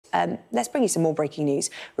Let's bring you some more breaking news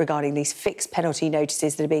regarding these fixed penalty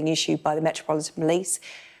notices that are being issued by the Metropolitan Police.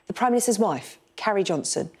 The Prime Minister's wife, Carrie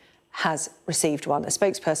Johnson, has received one. A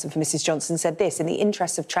spokesperson for Mrs Johnson said this: in the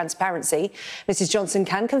interest of transparency, Mrs Johnson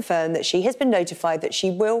can confirm that she has been notified that she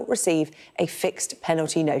will receive a fixed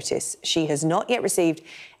penalty notice. She has not yet received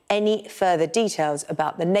any further details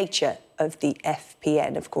about the nature of the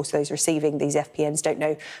FPN. Of course, those receiving these FPNs don't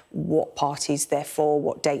know what parties they're for,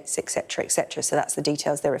 what dates, etc., etc. So that's the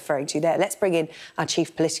details they're referring to there. Let's bring in our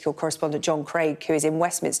chief political correspondent, John Craig, who is in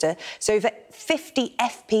Westminster. So over 50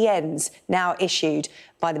 FPNs now issued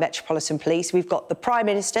by the Metropolitan Police. We've got the Prime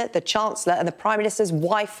Minister, the Chancellor and the Prime Minister's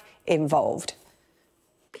wife involved.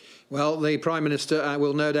 Well, the Prime Minister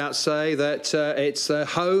will no doubt say that it's the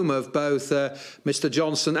home of both Mr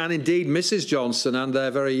Johnson and indeed Mrs Johnson and their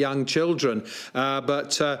very young children.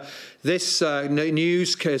 But this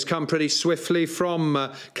news has come pretty swiftly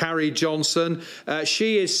from Carrie Johnson.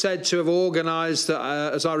 She is said to have organised,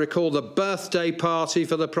 as I recall, the birthday party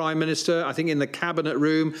for the Prime Minister, I think in the Cabinet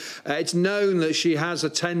Room. It's known that she has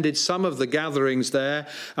attended some of the gatherings there.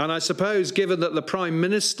 And I suppose, given that the Prime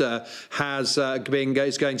Minister is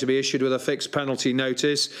going to be issued with a fixed penalty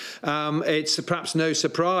notice, it's perhaps no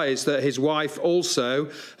surprise that his wife also,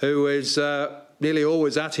 who is nearly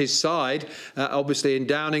always at his side, obviously in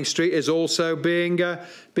Downing Street, is also being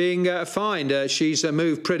fined. She's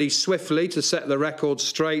moved pretty swiftly to set the record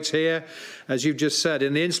straight here, as you've just said,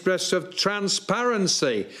 in the interest of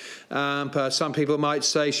transparency. Some people might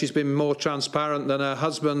say she's been more transparent than her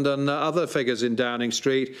husband and other figures in Downing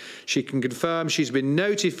Street. She can confirm she's been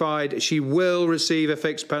notified she will receive a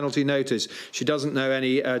fixed penalty notice. She doesn't know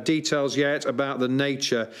any details yet about the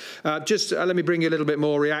nature. Let me bring you a little bit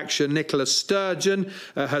more reaction. Nicola Sturgeon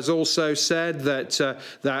has also said that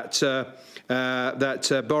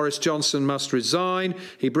Boris Johnson must resign.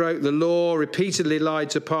 He broke the law, repeatedly lied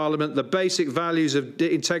to Parliament. The basic values of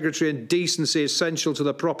integrity and decency essential to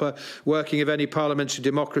the proper working of any parliamentary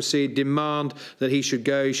democracy demand that he should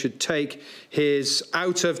go. He should take his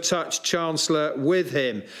out-of-touch Chancellor with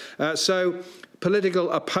him. So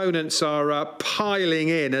political opponents are piling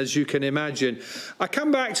in, as you can imagine. I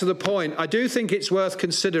come back to the point, I do think it's worth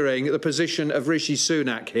considering the position of Rishi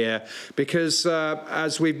Sunak here, because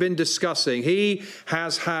as we've been discussing, he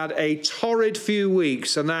has had a torrid few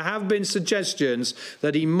weeks, and there have been suggestions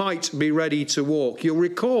that he might be ready to walk. You'll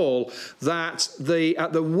recall that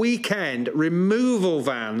at the weekend, removal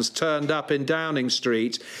vans turned up in Downing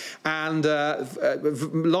Street, and a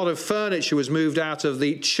lot of furniture was moved out of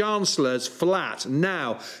the Chancellor's flat.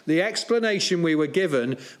 Now, the explanation we were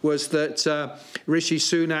given was that Rishi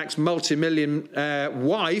Sunak's multi-million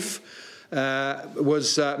wife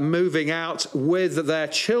was moving out with their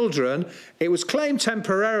children. It was claimed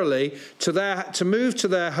temporarily to move to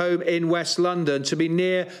their home in West London to be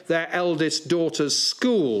near their eldest daughter's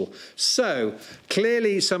school. So,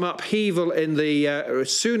 clearly some upheaval in the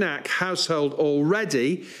Sunak household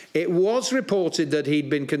already. It was reported that he'd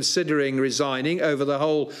been considering resigning over the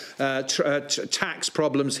whole tax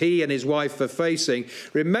problems he and his wife are facing.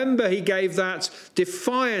 Remember, he gave that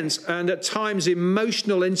defiant and at times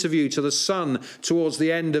emotional interview to The Sun towards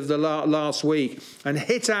the end of the last week and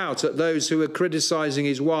hit out at those who were criticising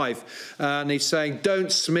his wife. And he's saying,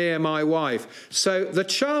 "Don't smear my wife." So the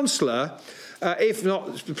Chancellor, if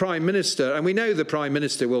not the Prime Minister, and we know the Prime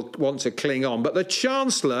Minister will want to cling on, but the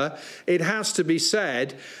Chancellor, it has to be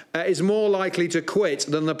said, is more likely to quit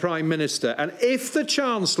than the Prime Minister. And if the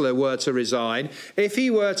Chancellor were to resign, if he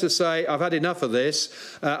were to say, "I've had enough of this,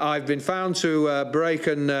 I've been found to break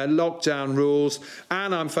lockdown rules,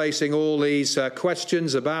 and I'm facing all these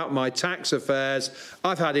questions about my tax affairs,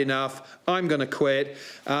 I've had enough, I'm going to quit,"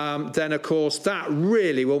 then, of course, that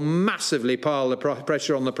really will massively pile the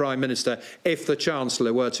pressure on the Prime Minister if the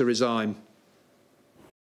Chancellor were to resign.